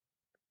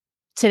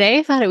Today,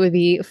 I thought it would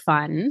be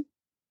fun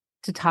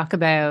to talk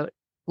about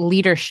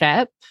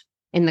leadership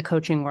in the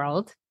coaching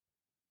world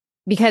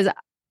because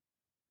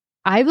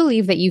I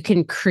believe that you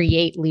can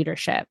create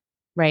leadership,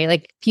 right?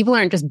 Like people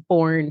aren't just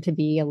born to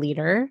be a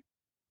leader.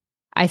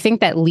 I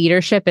think that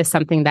leadership is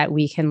something that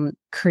we can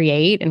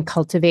create and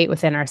cultivate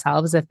within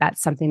ourselves if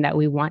that's something that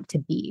we want to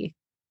be.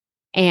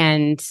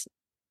 And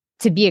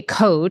to be a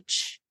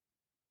coach,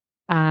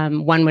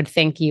 one would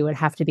think you would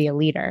have to be a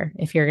leader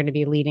if you're going to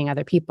be leading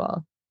other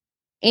people.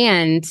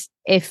 And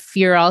if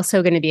you're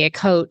also going to be a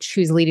coach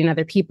who's leading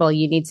other people,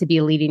 you need to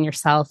be leading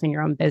yourself in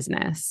your own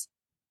business.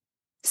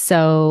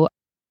 So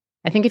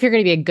I think if you're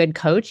going to be a good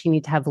coach, you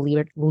need to have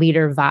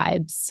leader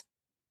vibes.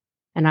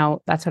 And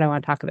that's what I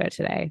want to talk about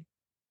today.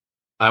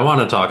 I want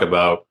to talk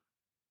about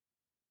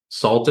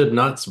salted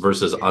nuts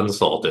versus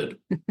unsalted.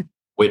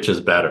 Which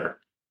is better?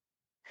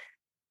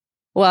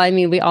 Well, I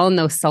mean, we all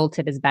know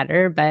salted is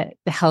better, but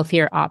the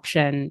healthier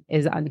option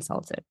is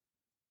unsalted.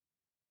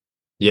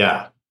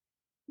 Yeah.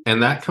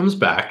 And that comes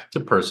back to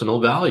personal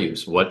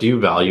values. What do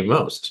you value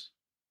most?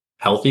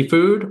 Healthy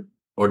food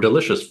or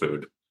delicious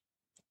food?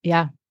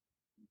 Yeah.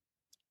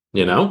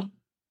 You know?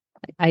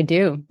 I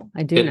do.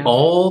 It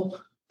all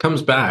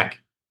comes back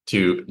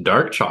to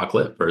dark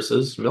chocolate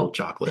versus milk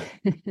chocolate.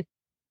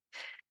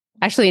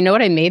 Actually, you know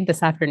what I made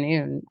this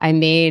afternoon? I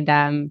made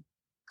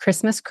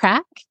Christmas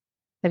crack.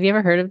 Have you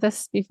ever heard of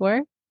this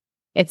before?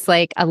 It's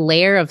like a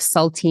layer of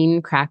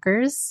saltine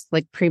crackers,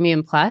 like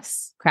premium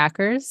plus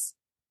crackers,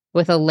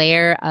 with a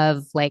layer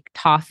of like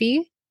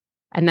toffee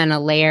and then a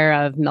layer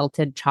of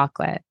melted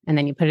chocolate. And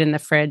then you put it in the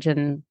fridge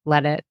and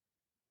let it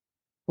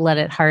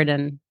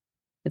harden.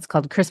 It's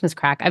called Christmas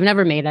crack. I've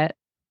never made it,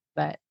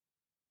 but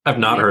I've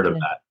not heard of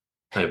that.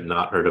 I have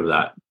not heard of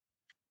that.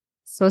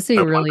 It's supposed to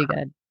be really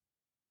good.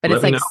 But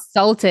it's like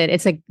salted.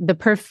 It's like the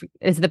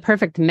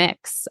perfect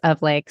mix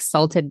of like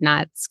salted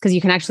nuts because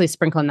you can actually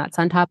sprinkle nuts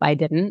on top. I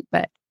didn't,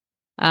 but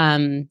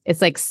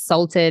it's like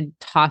salted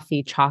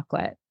toffee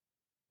chocolate.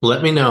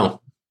 Let me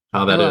know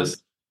how that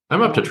is.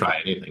 I'm up to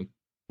try anything.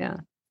 Yeah.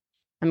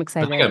 I'm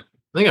excited. I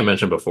think I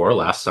mentioned before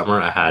last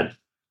summer I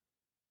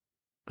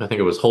think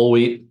it was whole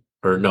wheat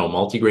or no,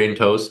 multigrain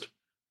toast.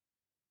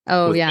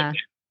 Oh, yeah.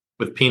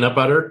 With peanut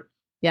butter.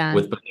 Yeah.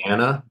 With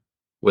banana,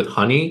 with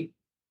honey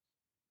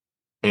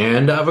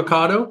and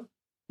avocado.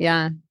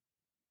 Yeah.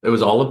 It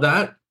was all of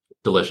that.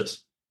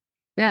 Delicious.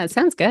 Yeah, it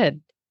sounds good.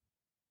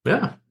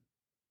 Yeah.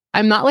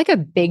 I'm not like a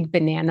big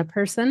banana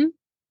person,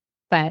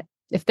 but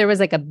if there was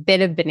like a bit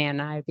of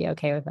banana, I'd be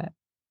okay with it.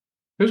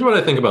 Here's what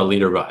I think about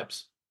leader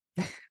vibes.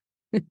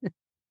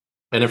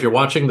 And if you're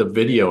watching the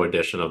video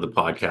edition of the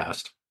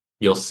podcast,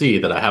 you'll see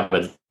that I have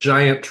a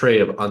giant tray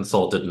of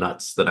unsalted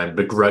nuts that I'm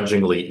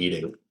begrudgingly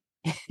eating.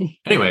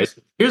 Anyways,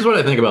 here's what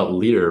I think about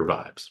leader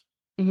vibes.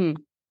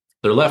 Mm-hmm.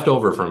 They're left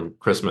over from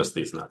Christmas,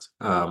 these nuts.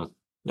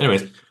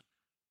 Anyways,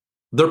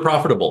 they're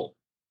profitable.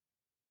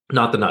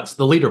 Not the nuts,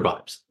 the leader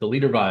vibes. The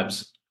leader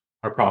vibes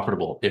are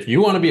profitable. If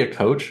you want to be a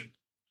coach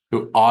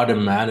who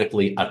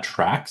automatically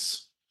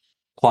attracts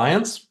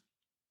clients,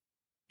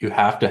 you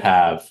have to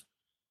have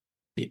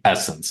the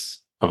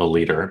essence of a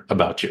leader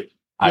about you,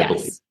 I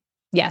believe.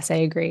 Yes, I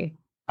agree.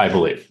 I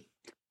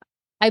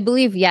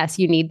believe, yes,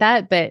 you need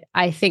that, but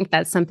I think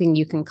that's something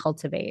you can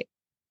cultivate.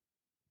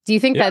 Do you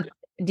think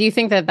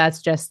that that's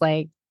just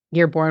like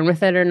you're born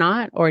with it or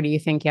not? Or do you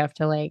think you have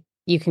to like,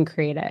 you can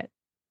create it?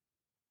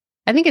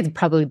 I think it's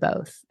probably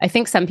both. I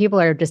think some people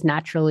are just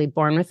naturally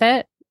born with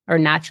it or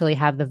naturally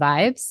have the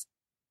vibes.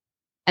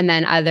 And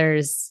then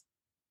others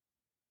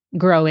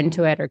grow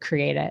into it or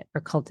create it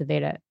or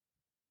cultivate it.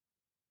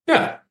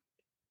 Yeah.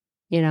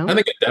 You know? I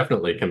think it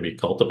definitely can be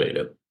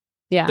cultivated.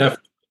 Yeah.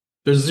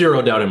 There's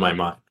zero doubt in my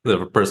mind that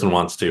if a person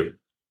wants to.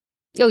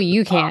 Oh,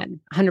 you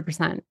can.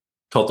 100%.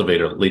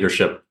 Cultivate a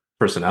leadership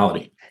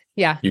personality.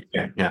 Yeah. You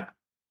can, yeah.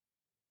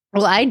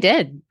 Well, I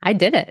did. I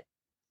did it.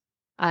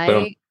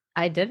 I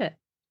did it.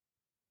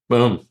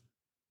 Boom.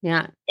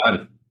 Yeah.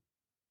 Done.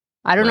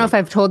 I don't know if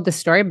I've told the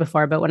story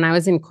before, but when I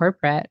was in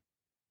corporate,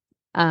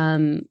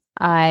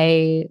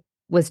 I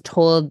was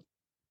told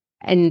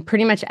in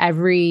pretty much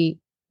every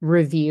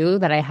review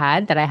that I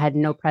had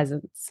no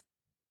presence.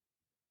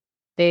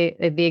 The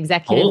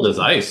executive cold as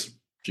ice.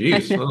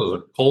 Jeez, those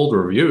are cold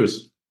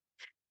reviews.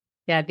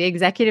 Yeah, the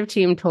executive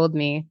team told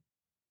me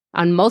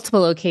on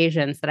multiple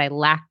occasions that I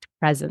lacked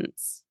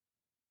presence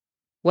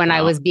when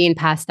I was being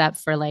passed up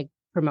for like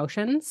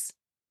promotions.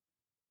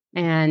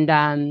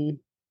 And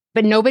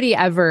but nobody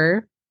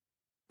ever,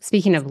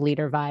 speaking of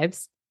leader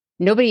vibes,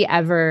 nobody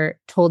ever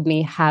told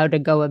me how to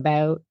go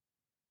about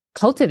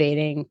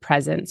cultivating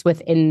presence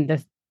within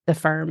the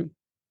firm.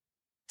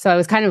 So I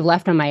was kind of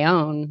left on my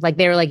own. Like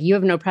they were like, you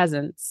have no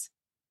presence.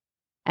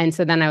 And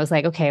so then I was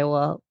like, okay,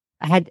 well,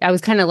 I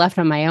was kind of left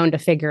on my own to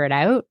figure it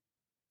out,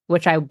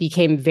 which I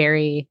became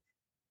very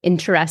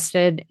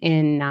interested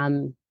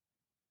in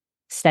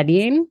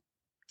studying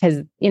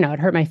because, it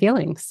hurt my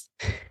feelings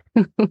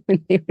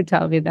when they would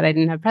tell me that I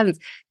didn't have presence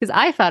because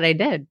I thought I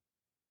did.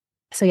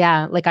 So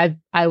yeah, like I've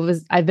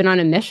been on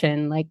a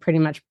mission like pretty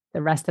much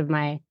the rest of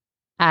my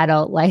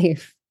adult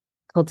life,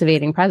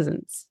 cultivating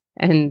presence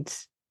and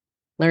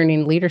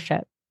learning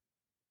leadership.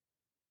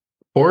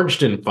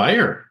 Forged in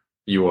fire,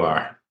 you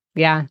are.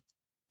 Yeah.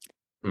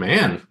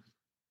 Man.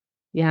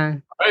 Yeah.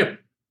 All right.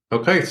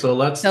 Okay, so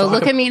let's So talk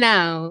look about... at me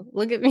now.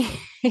 Look at me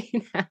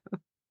now.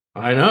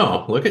 I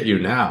know. Look at you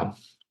now,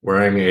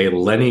 wearing a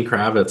Lenny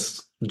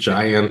Kravitz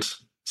giant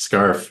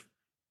scarf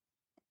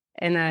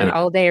And an and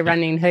all day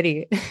running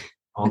hoodie.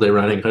 all day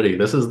running hoodie.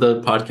 This is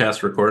the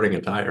podcast recording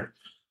attire.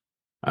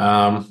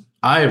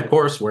 I, of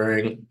course,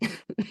 wearing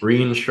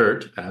green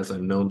shirt, as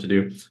I'm known to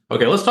do.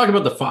 Okay, let's talk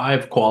about the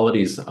 5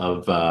 qualities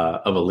of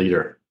a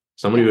leader.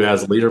 Somebody who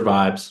has leader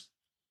vibes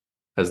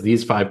has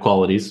these 5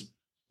 qualities.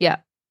 Yeah.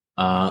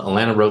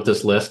 Alana wrote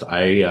this list.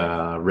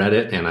 I read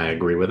it and I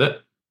agree with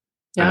it.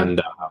 Yeah.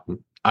 And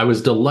I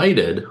was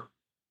delighted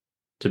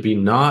to be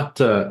not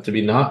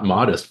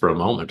modest for a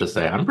moment, to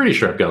say I'm pretty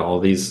sure I've got all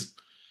these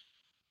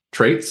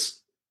traits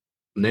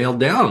nailed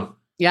down.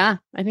 Yeah.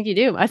 I think you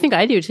do. I think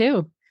I do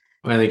too.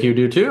 I think you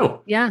do too.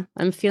 Yeah.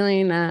 I'm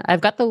feeling,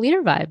 I've got the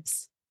leader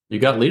vibes. You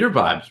got leader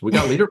vibes. We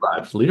got leader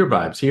vibes. Leader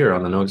vibes here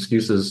on the No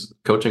Excuses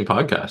Coaching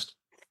Podcast.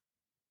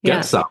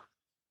 Get some.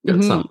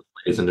 Get some,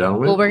 ladies and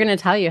gentlemen. Well, we're going to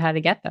tell you how to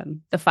get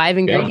them. The 5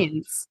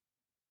 ingredients.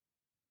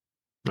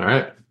 All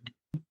right.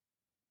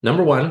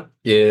 Number 1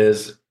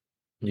 is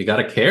you got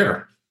to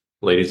care,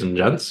 ladies and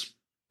gents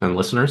and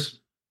listeners.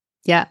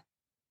 Yeah.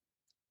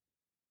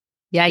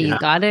 Yeah, you've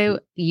got to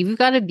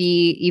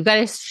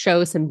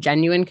show some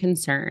genuine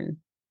concern.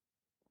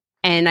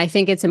 And I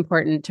think it's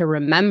important to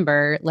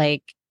remember,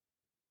 like,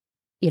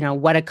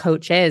 what a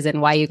coach is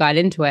and why you got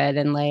into it,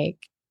 and like,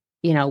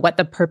 what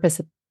the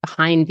purpose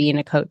behind being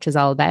a coach is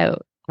all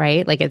about,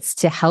 right? Like, it's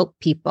to help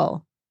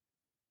people.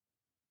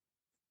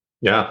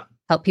 Yeah.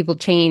 Help people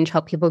change,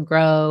 help people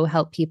grow,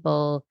 help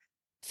people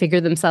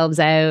figure themselves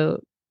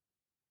out.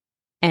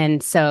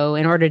 And so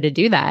in order to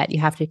do that, you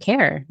have to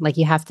care. Like,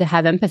 you have to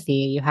have empathy,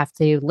 you have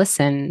to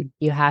listen,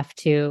 you have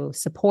to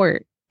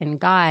support and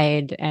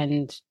guide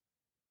and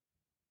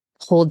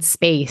hold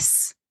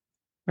space,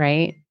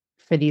 right?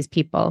 For these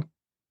people.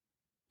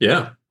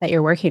 Yeah. That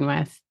you're working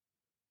with.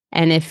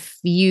 And if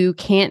you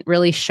can't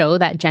really show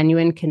that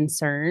genuine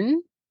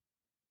concern,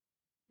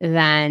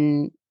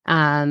 then,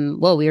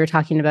 we were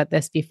talking about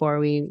this before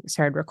we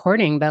started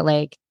recording, but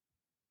like,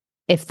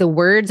 if the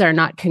words are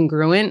not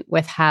congruent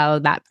with how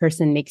that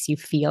person makes you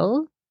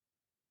feel,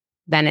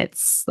 then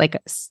it's like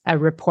a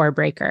rapport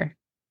breaker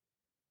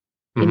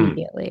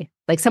immediately.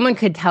 Like, someone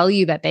could tell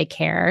you that they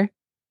care,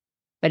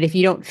 but if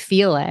you don't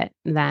feel it,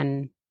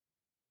 then.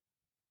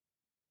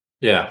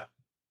 Yeah,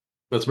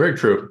 that's very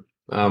true.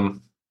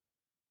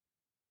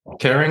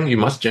 Caring, you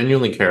must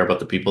genuinely care about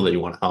the people that you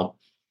want to help.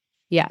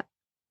 Yeah.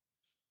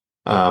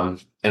 And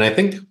I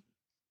think,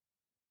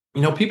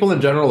 people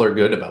in general are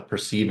good about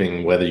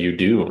perceiving whether you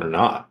do or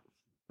not,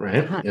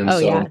 right?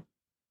 And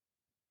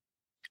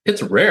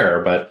it's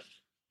rare, but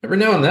every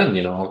now and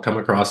then, I'll come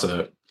across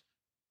a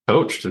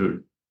coach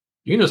who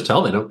you can just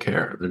tell they don't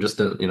care. They're just,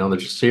 they're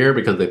just here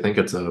because they think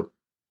it's a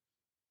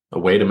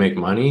way to make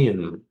money.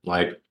 And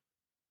like,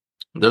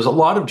 there's a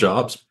lot of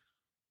jobs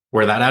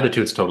where that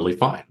attitude's totally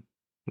fine,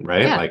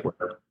 right? Yeah. Like,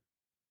 where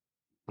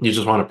you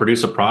just want to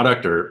produce a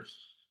product or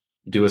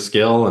do a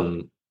skill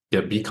and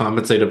be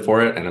compensated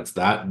for it, and it's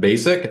that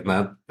basic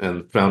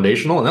and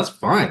foundational, and that's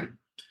fine.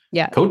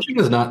 Yeah. Coaching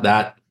is not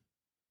that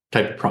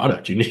type of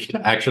product. You need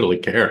to actually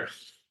care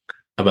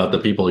about the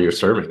people you're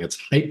serving. It's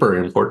hyper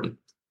important.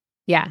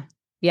 Yeah.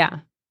 Yeah.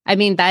 I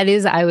mean, that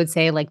is, I would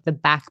say, like the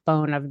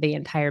backbone of the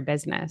entire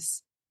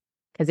business.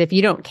 Because if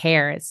you don't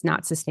care, it's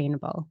not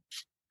sustainable.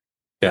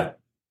 Yeah.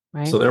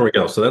 Right. So there we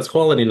go. So that's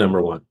quality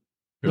number 1.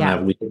 You don't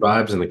have leader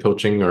vibes in the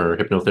coaching or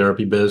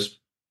hypnotherapy biz.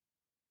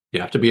 You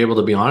have to be able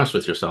to be honest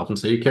with yourself and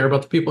say you care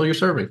about the people you're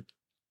serving.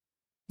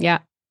 Yeah.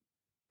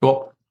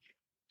 Cool.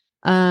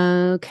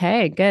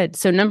 Okay, good.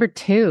 So number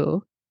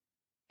 2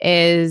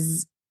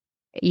 is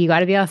you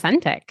got to be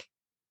authentic.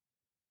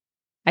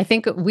 I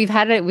think we've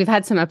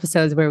had some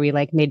episodes where we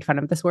like made fun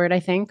of this word,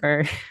 I think,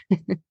 or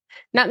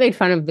not made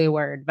fun of the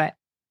word, but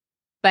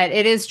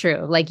it is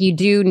true. Like, you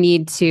do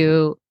need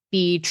to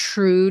be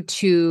true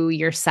to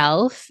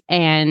yourself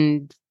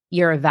and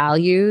your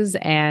values,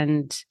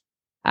 and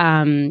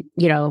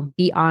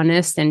be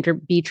honest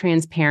and be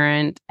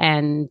transparent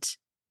and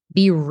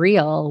be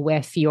real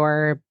with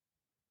your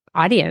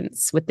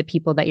audience, with the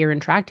people that you're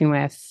interacting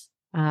with,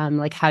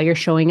 like how you're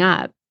showing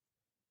up,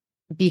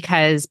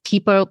 because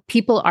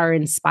people are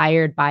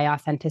inspired by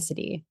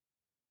authenticity.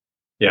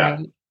 Yeah.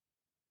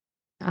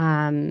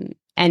 Right?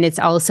 And it's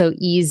also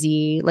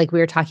easy, like we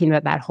were talking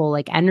about, that whole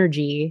like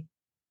energy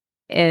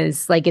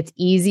is like, it's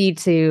easy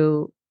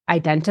to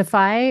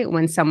identify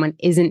when someone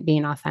isn't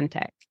being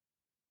authentic.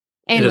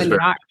 And when they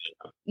are,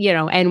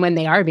 and when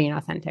they are being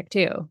authentic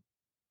too.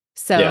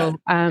 So,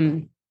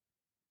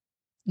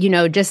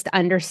 just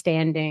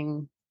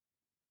understanding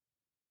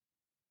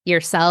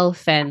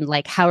yourself and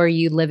like, how are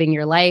you living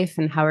your life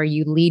and how are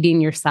you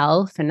leading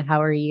yourself and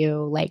how are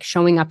you like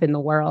showing up in the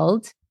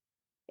world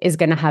is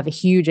going to have a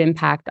huge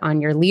impact on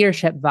your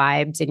leadership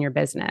vibes in your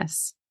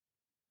business.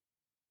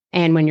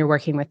 and when you're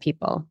working with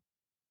people.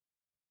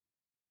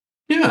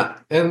 Yeah.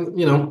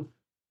 And,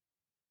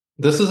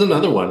 this is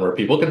another one where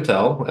people can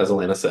tell, as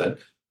Elena said,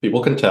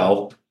 people can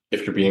tell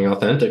if you're being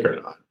authentic or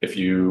not. If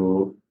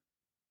you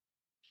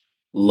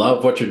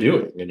love what you're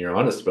doing and you're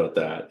honest about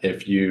that.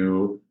 If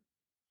you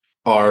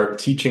are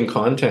teaching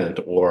content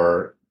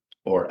or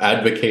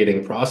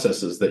advocating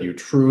processes that you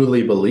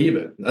truly believe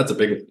in, that's a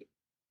big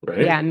one,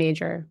 right? Yeah,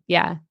 major.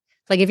 Yeah.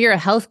 Like if you're a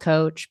health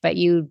coach, but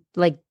you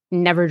like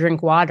never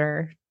drink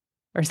water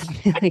or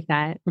something like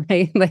that,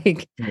 right?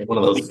 Like one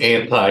of those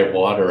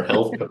anti-water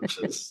health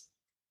coaches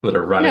that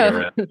are running no,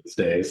 around these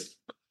days.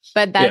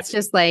 but that's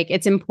just like,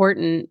 it's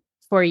important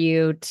for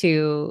you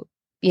to,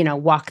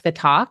 walk the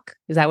talk.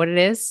 Is that what it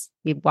is?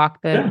 You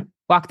walk the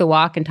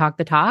walk and talk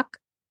the talk,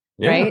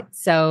 right?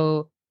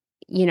 So,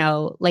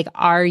 like,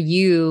 are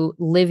you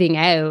living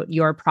out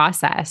your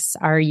process?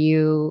 Are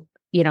you,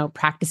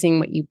 practicing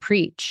what you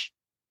preach?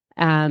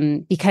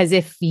 Because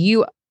if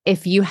you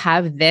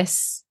have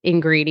this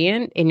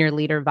ingredient in your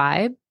leader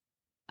vibe,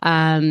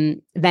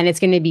 then it's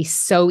going to be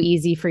so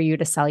easy for you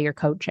to sell your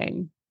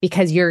coaching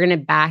because you're going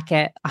to back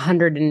it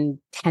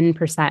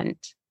 110%,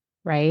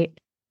 right?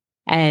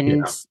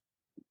 And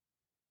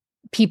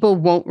people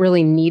won't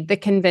really need the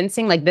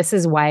convincing. Like this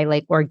is why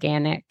like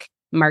organic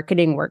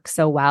marketing works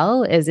so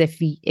well, is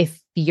if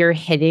you're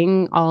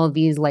hitting all of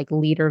these like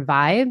leader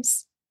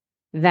vibes,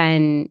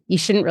 then you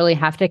shouldn't really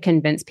have to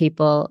convince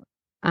people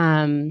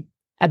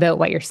about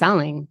what you're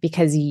selling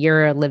because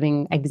you're a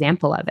living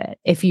example of it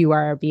if you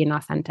are being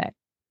authentic.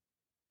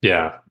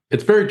 Yeah,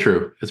 it's very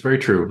true. It's very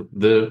true.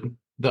 The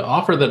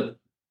offer that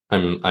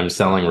I'm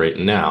selling right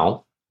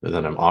now,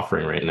 that I'm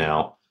offering right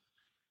now,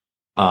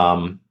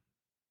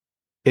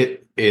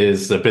 it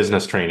is a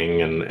business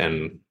training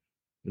and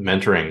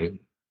mentoring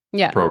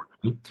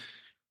program.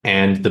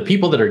 And the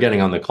people that are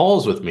getting on the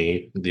calls with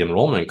me, the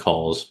enrollment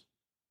calls,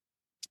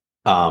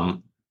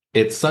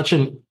 it's such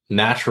a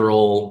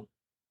natural,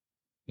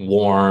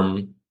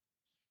 warm,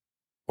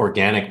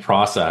 organic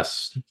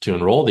process to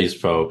enroll these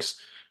folks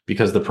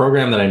because the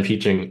program that I'm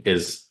teaching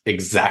is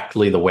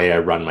exactly the way I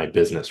run my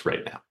business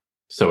right now.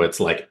 So it's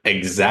like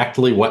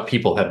exactly what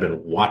people have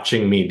been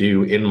watching me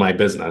do in my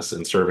business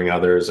and serving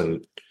others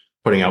and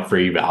putting out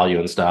free value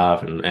and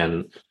stuff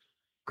and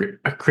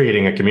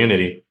creating a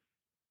community.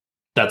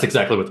 That's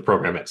exactly what the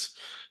program is.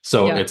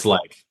 So it's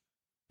like,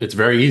 it's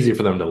very easy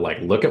for them to like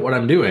look at what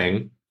I'm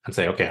doing and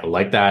say, okay, I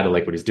like that. I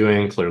like what he's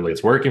doing. Clearly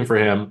it's working for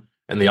him.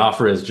 And the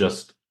offer is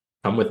just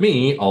come with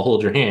me. I'll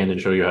hold your hand and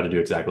show you how to do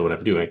exactly what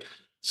I'm doing.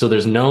 So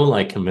there's no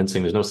like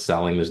convincing, there's no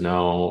selling, there's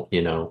no,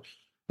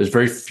 there's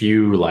very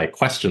few like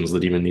questions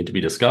that even need to be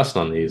discussed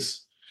on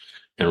these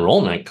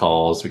enrollment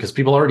calls because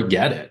people already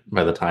get it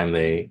by the time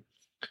they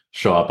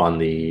show up on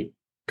the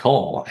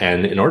call.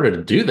 And in order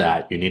to do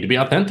that, you need to be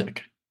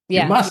authentic.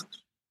 You must,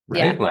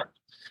 right?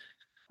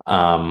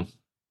 So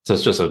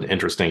it's just an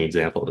interesting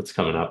example that's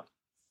coming up.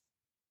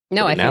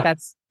 No, I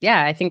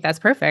think that's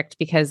perfect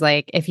because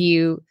like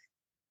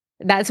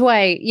that's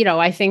why,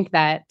 I think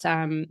that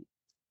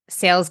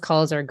sales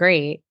calls are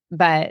great,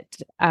 but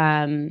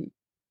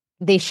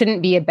they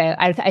shouldn't be about,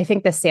 I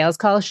think the sales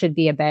call should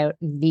be about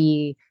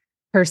the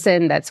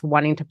person that's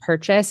wanting to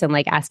purchase and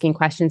like asking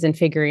questions and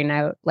figuring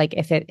out like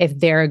if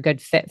they're a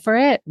good fit for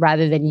it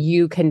rather than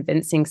you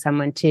convincing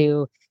someone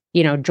to,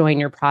 join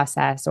your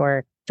process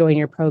or join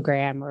your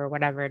program or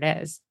whatever it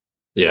is.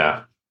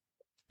 Yeah.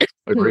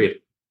 Agreed.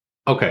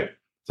 Okay.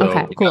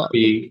 So cool.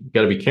 You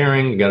gotta be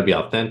caring, you gotta be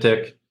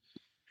authentic.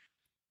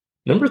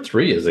 Number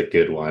 3 is a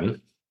good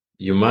one.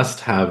 You must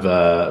have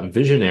a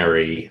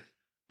visionary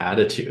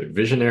attitude.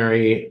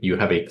 Visionary, you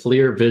have a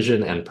clear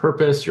vision and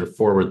purpose, you're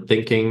forward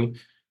thinking,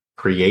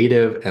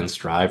 creative, and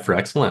strive for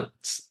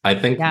excellence. I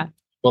think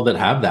people that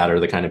have that are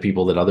the kind of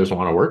people that others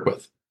want to work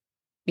with.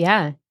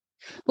 Yeah.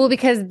 Well,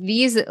 because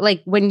these,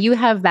 like when you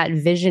have that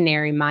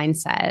visionary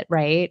mindset,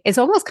 right? It's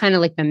almost kind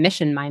of like the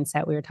mission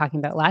mindset we were talking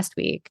about last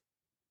week.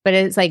 But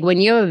it's like when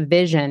you have a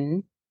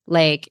vision,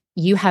 like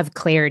you have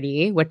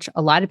clarity, which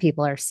a lot of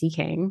people are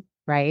seeking,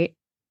 right?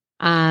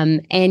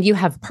 And you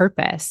have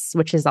purpose,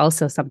 which is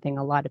also something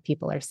a lot of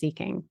people are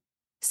seeking.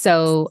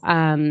 So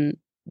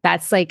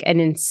that's like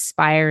an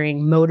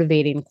inspiring,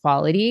 motivating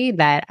quality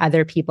that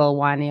other people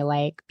want to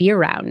like be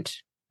around,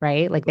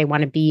 right? Like they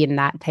want to be in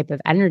that type of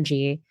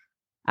energy.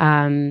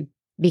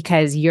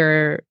 Because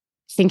you're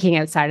thinking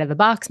outside of the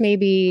box,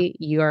 maybe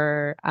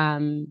you're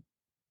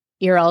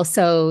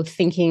also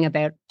thinking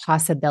about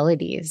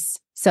possibilities.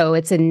 So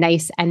it's a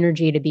nice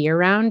energy to be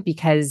around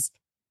because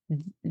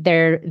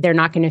they're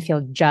not going to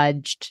feel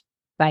judged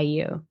by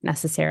you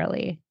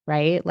necessarily,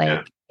 right?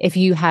 Like if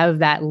you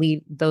have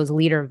those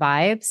leader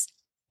vibes,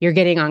 you're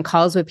getting on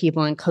calls with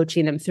people and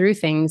coaching them through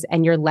things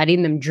and you're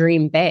letting them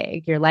dream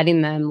big. You're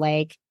letting them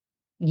like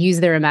use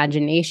their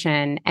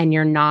imagination and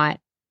you're not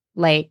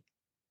like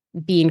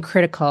being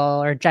critical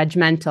or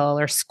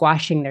judgmental or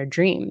squashing their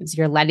dreams.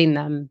 You're letting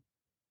them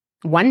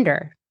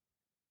wonder,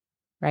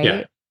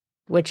 right?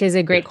 Which is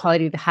a great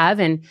quality to have.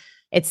 And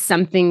it's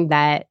something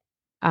that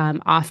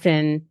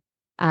often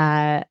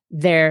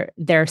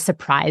they're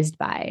surprised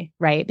by,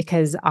 right?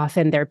 Because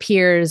often their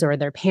peers or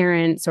their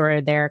parents or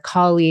their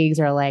colleagues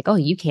are like, oh,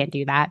 you can't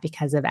do that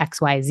because of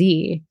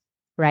XYZ,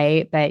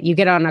 right? But you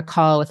get on a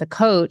call with a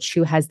coach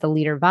who has the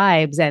leader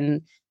vibes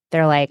and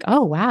they're like,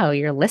 oh, wow,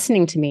 you're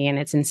listening to me and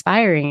it's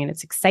inspiring and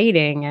it's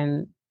exciting.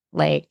 And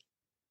like,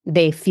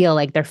 they feel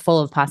like they're full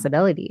of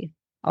possibility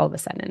all of a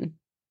sudden.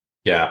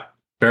 Yeah,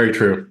 very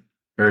true.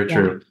 Very Yeah.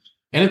 true.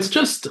 And it's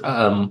just,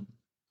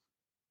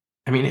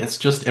 it's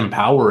just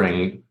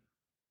empowering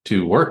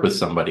to work with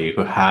somebody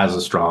who has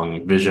a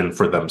strong vision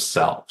for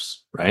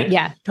themselves, right?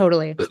 Yeah,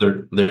 totally.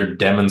 Because they're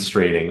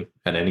demonstrating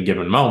at any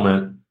given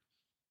moment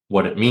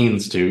what it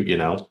means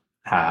to,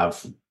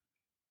 have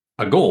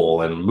a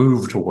goal and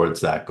move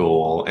towards that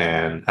goal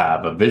and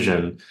have a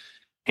vision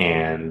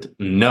and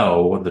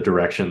know the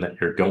direction that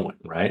you're going,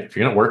 right? If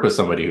you're going to work with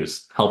somebody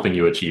who's helping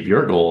you achieve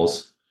your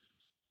goals,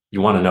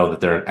 you want to know that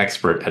they're an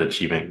expert at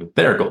achieving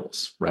their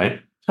goals,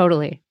 right?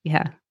 Totally.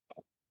 Yeah.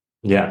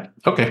 Yeah.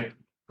 Okay.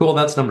 Cool.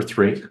 That's number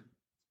 3.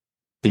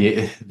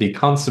 The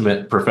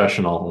consummate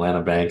professional,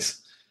 Lana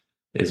Banks,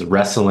 is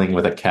wrestling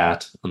with a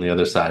cat on the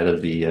other side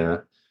of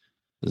the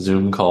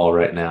Zoom call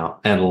right now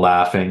and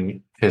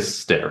laughing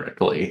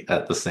hysterically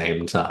at the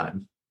same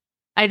time.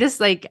 I just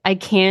like, I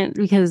can't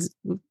because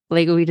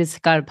like we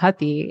just got a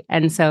puppy.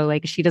 And so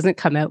like she doesn't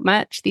come out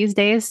much these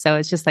days. So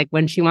it's just like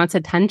when she wants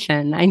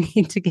attention, I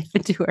need to give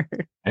it to her.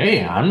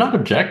 Hey, I'm not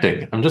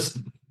objecting. I'm just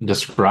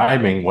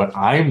describing what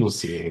I'm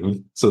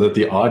seeing so that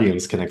the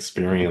audience can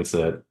experience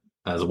it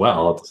as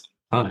well at the same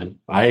time.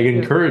 I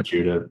encourage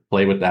you to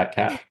play with that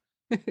cat.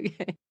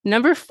 Okay.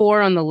 Number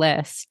 4 on the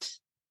list.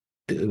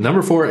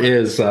 Number 4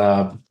 is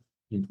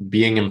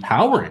being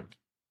empowering.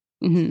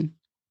 Mm-hmm.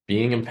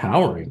 Being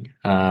empowering.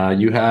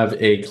 You have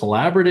a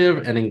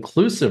collaborative and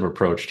inclusive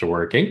approach to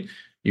working.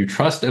 You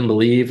trust and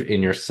believe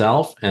in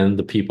yourself and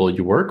the people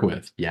you work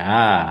with.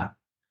 Yeah.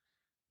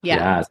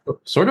 Yeah.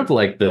 Sort of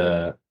like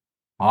the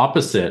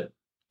opposite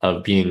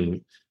of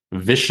being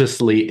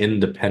viciously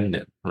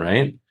independent,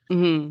 right?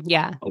 Mm-hmm.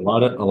 Yeah. A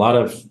lot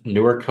of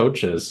newer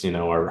coaches,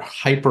 are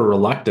hyper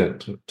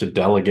reluctant to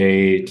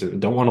delegate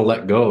and don't want to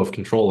let go of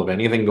control of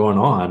anything going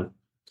on.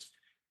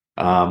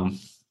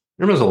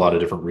 There's a lot of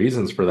different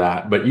reasons for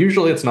that, but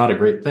usually it's not a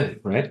great thing,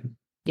 right?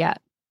 Yeah.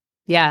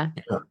 Yeah.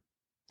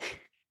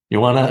 You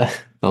want to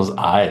those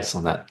eyes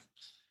on that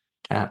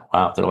cat.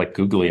 Wow, they're like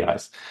googly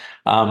eyes.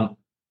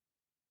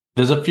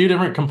 There's a few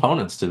different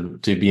components to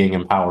being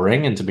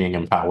empowering and to being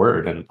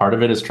empowered, and part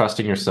of it is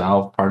trusting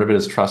yourself. Part of it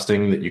is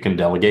trusting that you can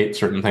delegate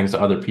certain things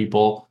to other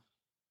people.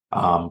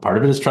 Part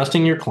of it is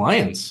trusting your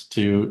clients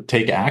to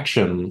take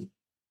action,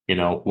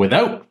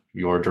 without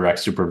your direct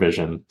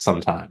supervision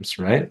sometimes,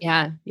 right?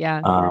 Yeah.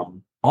 Yeah.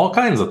 All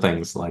kinds of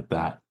things like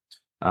that.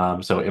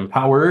 So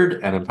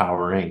empowered and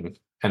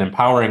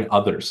empowering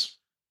others.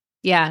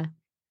 Yeah.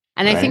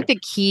 And I think Right?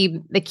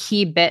 the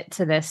key bit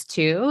to this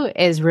too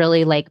is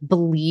really like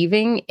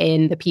believing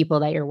in the people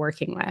that you're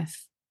working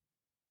with.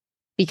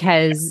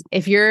 Because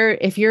if you're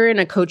in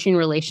a coaching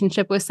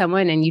relationship with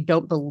someone and you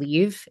don't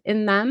believe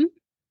in them,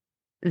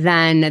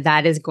 then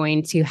that is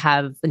going to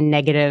have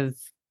negative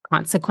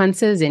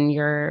consequences in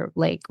your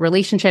like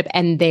relationship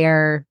and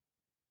their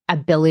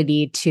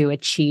ability to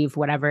achieve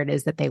whatever it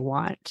is that they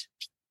want,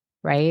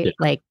 right? Yeah.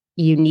 Like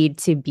you need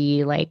to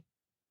be like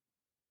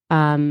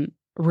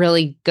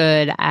really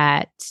good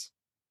at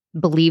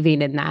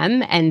believing in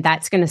them, and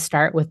that's going to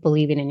start with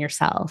believing in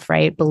yourself,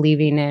 right?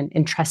 Believing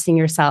in trusting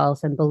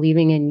yourself and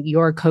believing in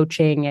your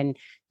coaching and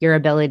your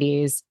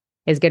abilities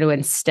is going to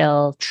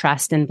instill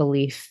trust and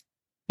belief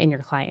in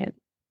your client.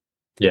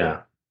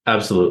 Yeah,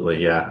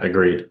 absolutely. Yeah,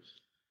 agreed.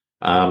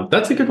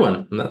 That's a good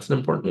one. And that's an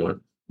important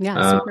one.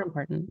 Yeah, super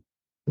important.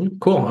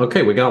 Cool.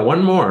 Okay, we got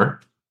one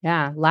more.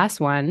 Yeah, last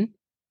one.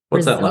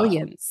 What's that last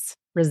one?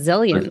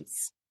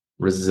 Resilience.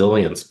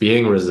 Resilience,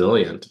 being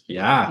resilient.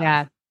 Yeah.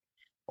 Yeah.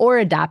 Or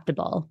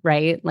adaptable,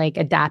 right? Like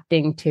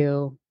adapting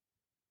to,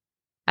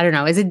 I don't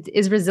know,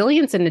 is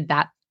resilience and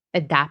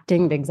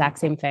adapting the exact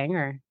same thing,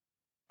 or?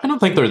 I don't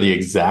think they're the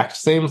exact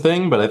same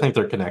thing, but I think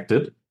they're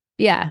connected.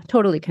 Yeah,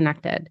 totally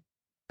connected.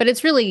 But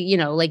it's really,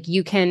 like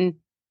you can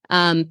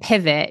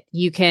pivot,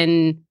 you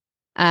can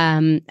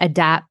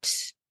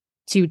adapt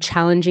to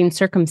challenging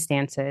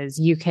circumstances,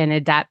 you can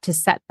adapt to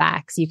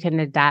setbacks, you can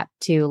adapt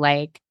to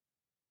like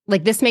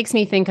this makes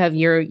me think of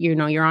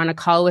you're on a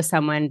call with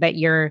someone, but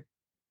you're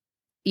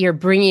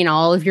bringing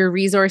all of your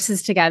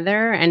resources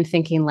together and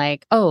thinking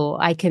like, oh,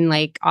 I can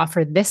like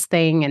offer this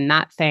thing and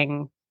that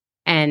thing.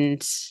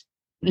 And,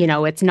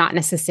 it's not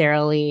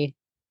necessarily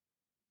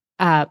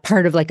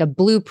part of like a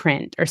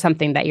blueprint or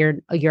something that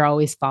you're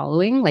always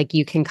following. Like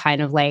you can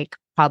kind of like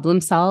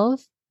problem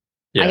solve.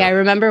 Yeah. Like I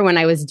remember when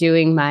I was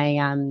doing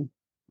my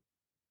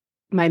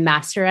my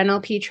master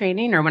NLP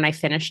training, or when I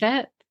finished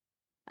it,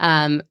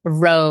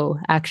 Ro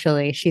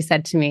actually, she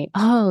said to me,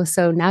 "Oh,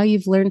 so now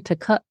you've learned to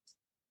cook."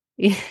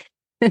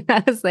 And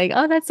I was like,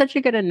 "Oh, that's such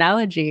a good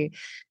analogy,"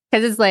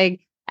 because it's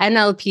like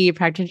NLP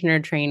practitioner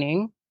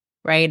training,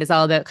 right? It's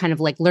all about kind of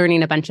like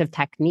learning a bunch of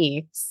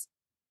techniques.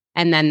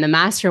 And then the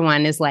master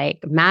one is like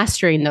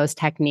mastering those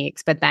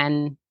techniques, but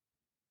then,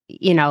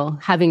 you know,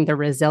 having the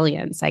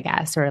resilience, I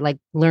guess, or like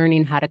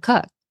learning how to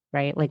cook,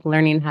 right? Like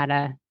learning how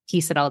to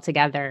piece it all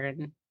together.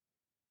 And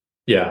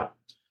Yeah.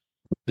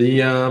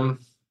 The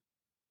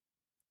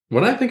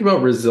when I think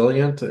about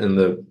resilient and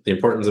the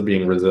importance of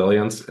being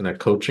resilient in a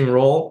coaching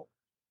role,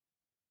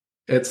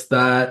 it's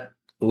that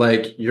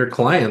like your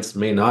clients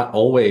may not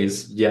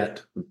always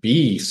yet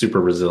be super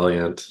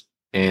resilient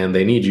and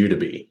they need you to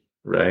be,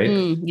 right?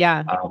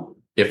 Yeah.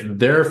 If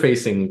they're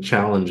facing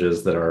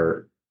challenges that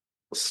are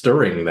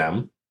stirring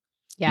them,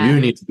 Yeah.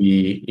 you need to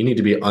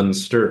be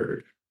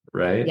unstirred,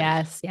 right?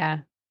 Yes. Yeah.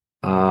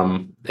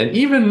 And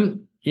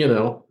even, you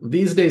know,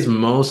 these days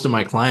most of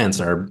my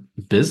clients are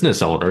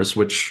business owners,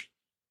 which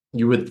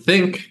you would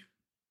think,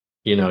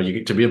 you know,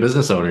 you to be a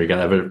business owner, you got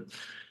to have a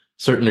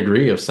certain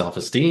degree of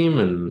self-esteem,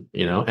 and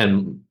you know,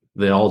 and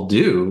they all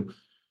do,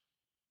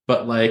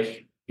 but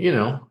like, you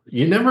know,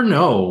 you never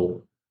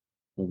know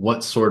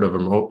what sort of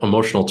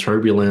emotional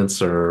turbulence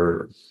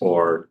or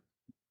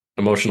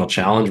emotional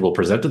challenge will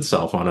present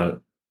itself on a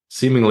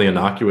seemingly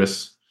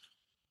innocuous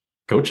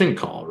coaching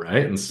call,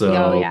 right? And Oh,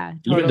 so yeah.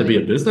 even to be a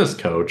Totally. business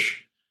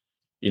coach,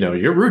 you know,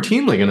 you're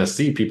routinely going to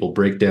see people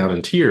break down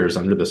in tears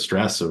under the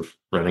stress of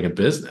running a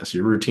business.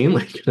 You're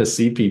routinely going to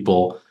see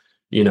people,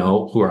 you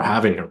know, who are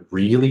having a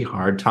really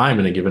hard time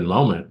in a given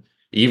moment,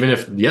 even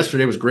if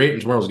yesterday was great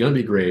and tomorrow's going to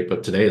be great,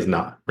 but today is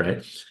not,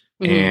 right?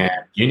 Hmm. And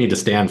you need to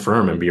stand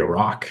firm and be a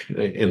rock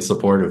in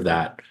support of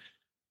that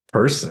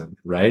person,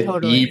 right?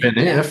 Totally.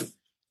 Yeah.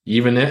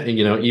 Even if,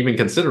 you know, even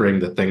considering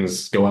that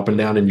things go up and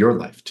down in your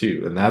life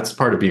too. And that's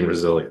part of being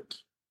resilient,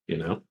 you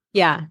know?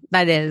 Yeah,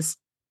 that is.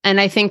 And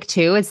I think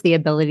too, it's the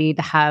ability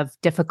to have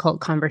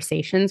difficult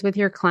conversations with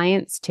your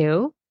clients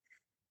too,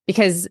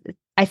 because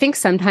I think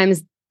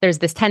sometimes there's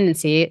this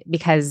tendency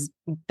because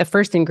the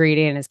first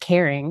ingredient is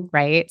caring,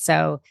 right?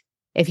 So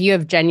if you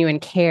have genuine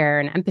care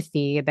and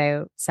empathy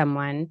about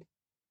someone,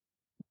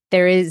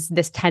 there is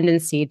this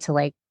tendency to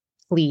like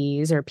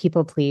please or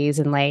people please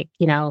and like,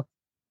 you know,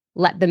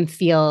 let them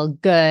feel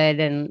good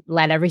and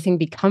let everything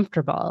be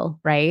comfortable,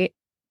 right?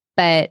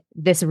 But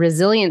this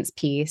resilience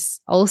piece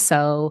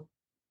also,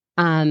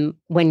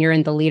 when you're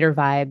in the leader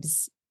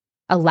vibes,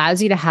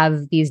 allows you to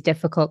have these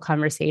difficult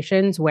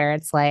conversations where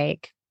it's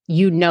like,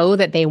 you know,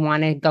 that they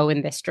want to go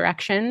in this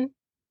direction,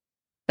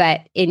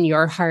 but in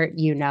your heart,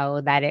 you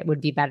know that it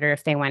would be better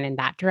if they went in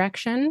that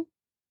direction.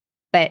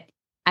 But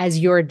as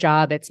your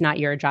job, it's not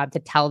your job to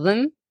tell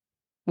them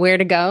where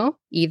to go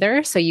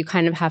either. So you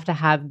kind of have to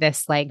have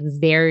this like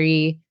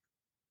very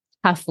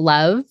tough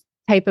love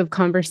type of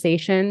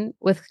conversation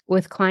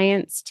with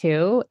clients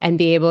too, and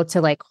be able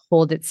to like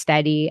hold it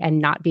steady and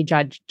not be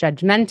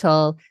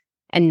judgmental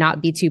and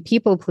not be too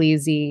people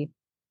pleasy,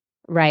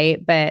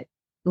 right? But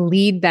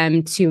lead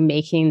them to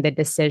making the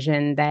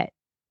decision that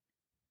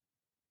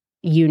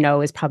you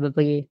know is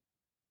probably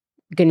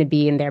going to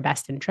be in their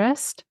best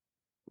interest.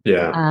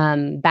 Yeah.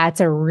 That's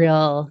a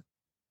real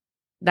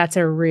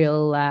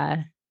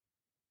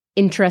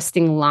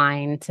interesting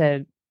line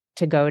to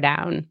go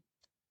down.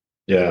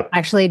 Yeah.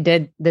 Actually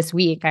did this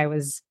week. I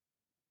was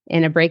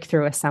in a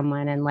breakthrough with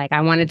someone and like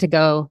I wanted to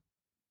go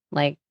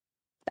like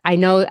I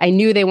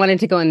knew they wanted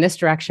to go in this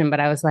direction, but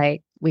I was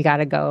like, we got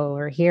to go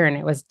over here. And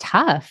it was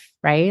tough,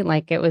 right?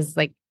 Like it was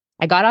like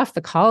I got off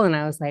the call and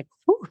I was like,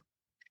 whew,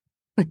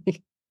 Cool.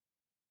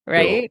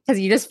 right? Because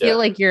you just Yeah. feel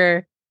like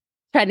you're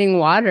treading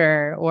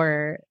water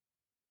or,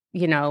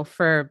 you know,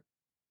 for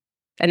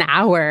an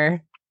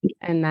hour.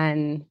 And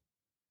then,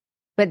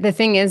 but the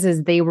thing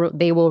is they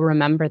will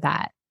remember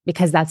that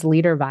because that's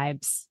leader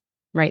vibes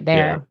right Yeah.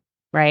 there,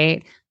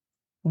 right?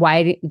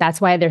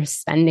 That's why they're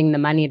spending the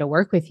money to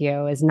work with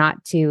you is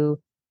not to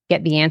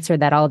get the answer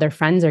that all their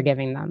friends are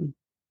giving them,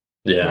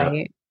 Yeah.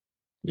 right?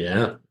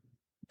 Yeah.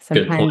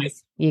 Good point.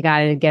 Sometimes you got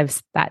to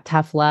give that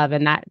tough love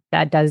and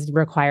that does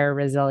require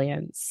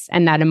resilience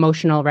and that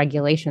emotional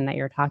regulation that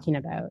you're talking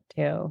about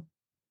too.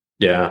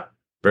 Yeah.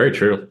 Very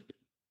true.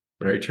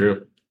 Very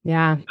true.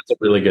 Yeah. That's a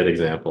really good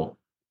example.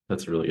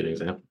 That's a really good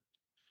example.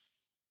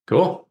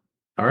 Cool.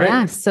 All Yeah,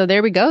 right. so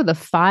there we go. The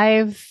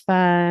Five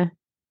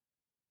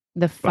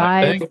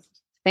five things.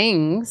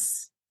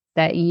 things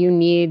that you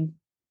need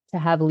to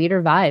have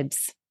leader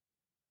vibes.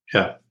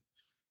 Yeah.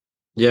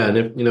 Yeah. And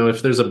if, you know,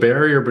 if there's a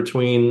barrier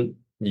between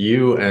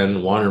you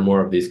and one or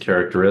more of these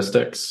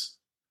characteristics,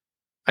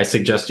 I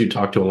suggest you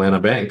talk to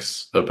Alana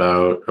Banks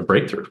about a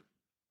breakthrough,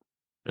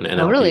 an NLP.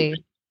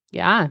 Totally.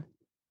 Yeah.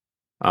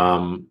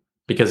 Um,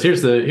 because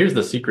here's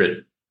the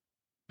secret,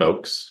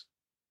 folks,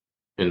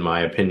 in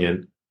my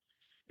opinion.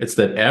 It's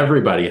that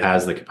everybody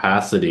has the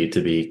capacity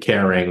to be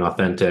caring,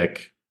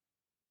 authentic,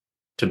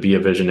 to be a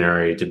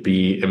visionary, to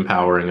be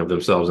empowering of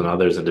themselves and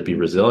others, and to be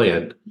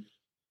resilient.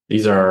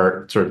 These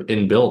are sort of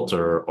inbuilt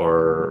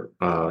or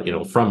you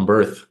know, from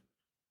birth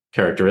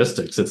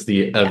characteristics. It's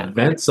the Yeah.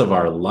 events of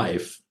our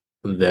life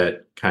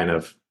that kind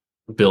of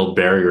build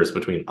barriers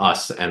between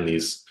us and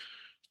these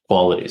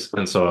qualities.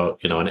 And so,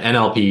 you know, an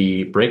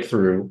NLP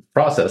breakthrough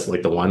process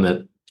like the one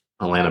that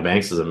Alana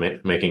Banks is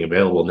making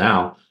available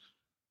now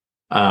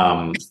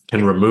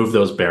can remove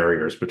those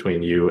barriers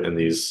between you and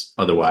these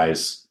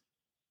otherwise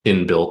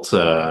inbuilt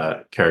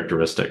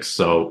characteristics.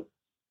 So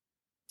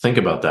think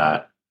about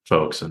that,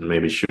 folks, and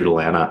maybe shoot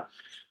Alana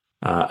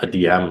a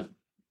DM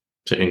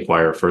to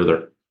inquire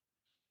further.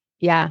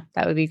 Yeah,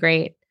 that would be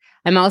great.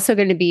 I'm also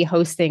going to be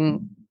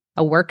hosting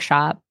a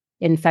workshop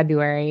in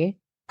February,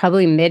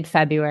 probably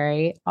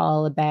mid-February,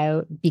 all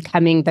about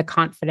becoming the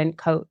confident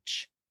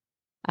coach,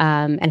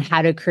 and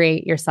how to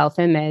create your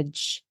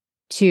self-image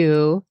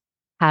to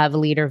have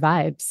leader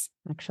vibes,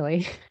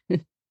 actually.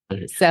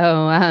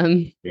 So,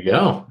 there you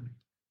go.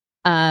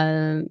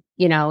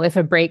 If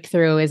a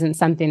breakthrough isn't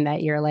something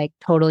that you're like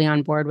totally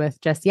on board with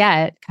just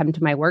yet, come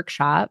to my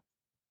workshop.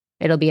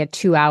 It'll be a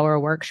 2-hour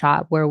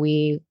workshop where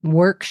we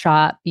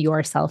workshop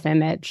your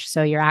self-image.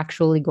 So you're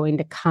actually going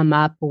to come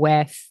up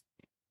with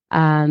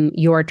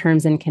your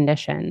terms and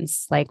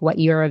conditions, like what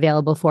you're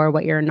available for,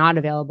 what you're not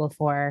available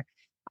for.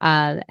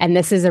 And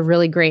this is a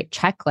really great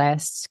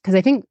checklist, because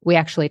I think we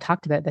actually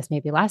talked about this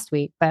maybe last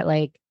week, but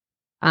like,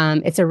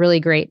 it's a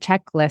really great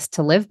checklist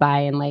to live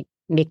by and like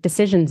make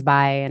decisions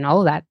by and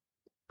all that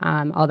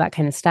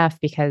kind of stuff.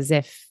 Because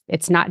if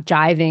it's not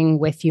jiving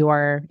with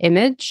your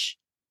image,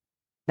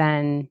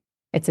 then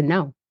it's a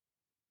no.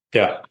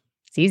 Yeah.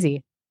 It's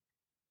easy.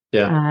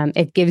 Yeah.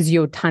 It gives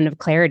you a ton of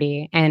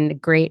clarity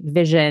and great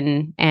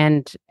vision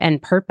and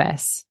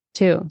purpose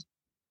too.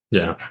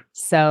 Yeah.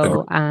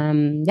 So,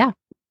 yeah.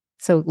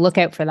 So look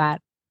out for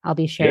that. I'll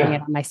be sharing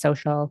it on my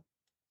socials,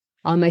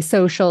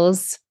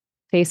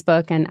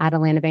 Facebook and at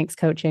Alana Banks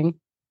Coaching.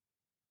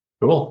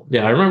 Cool.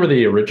 Yeah. I remember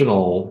the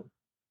original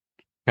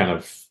kind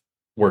of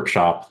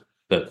workshop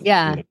that,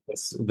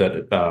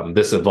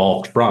 this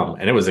evolved from,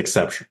 and it was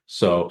exceptional.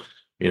 So,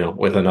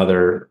 with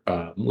another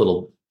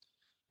little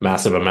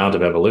massive amount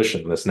of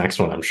evolution, this next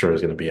one I'm sure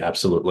is going to be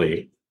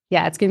absolutely.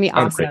 Yeah, it's going to be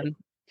awesome.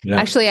 Yeah.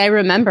 Actually, I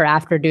remember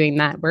after doing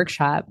that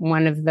workshop,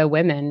 one of the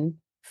women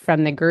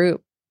from the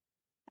group,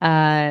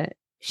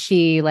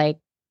 she like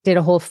did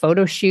a whole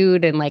photo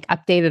shoot and like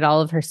updated all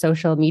of her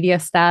social media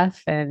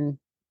stuff. And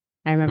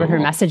I remember her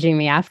messaging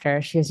me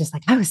after. She was just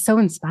like, I was so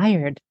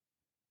inspired.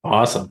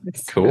 Awesome.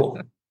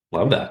 Cool.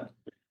 Love that.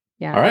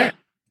 Yeah. All right.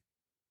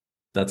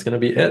 That's going to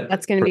be it.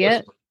 That's going to be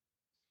it.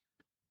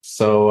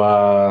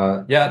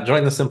 So,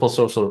 join the Simple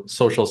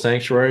Social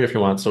Sanctuary if you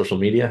want social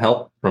media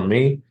help from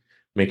me.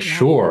 Make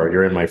sure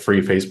you're in my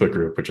free Facebook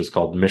group, which is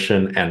called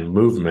Mission and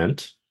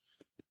Movement.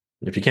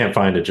 If you can't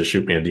find it, just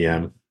shoot me a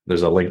DM.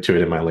 There's a link to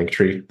it in my link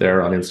tree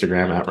there on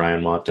Instagram at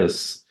Ryan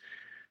Montes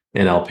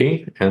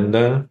NLP. And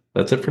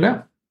that's it for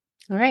now.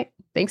 All right.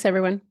 Thanks,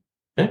 everyone.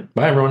 Okay.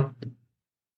 Bye, everyone.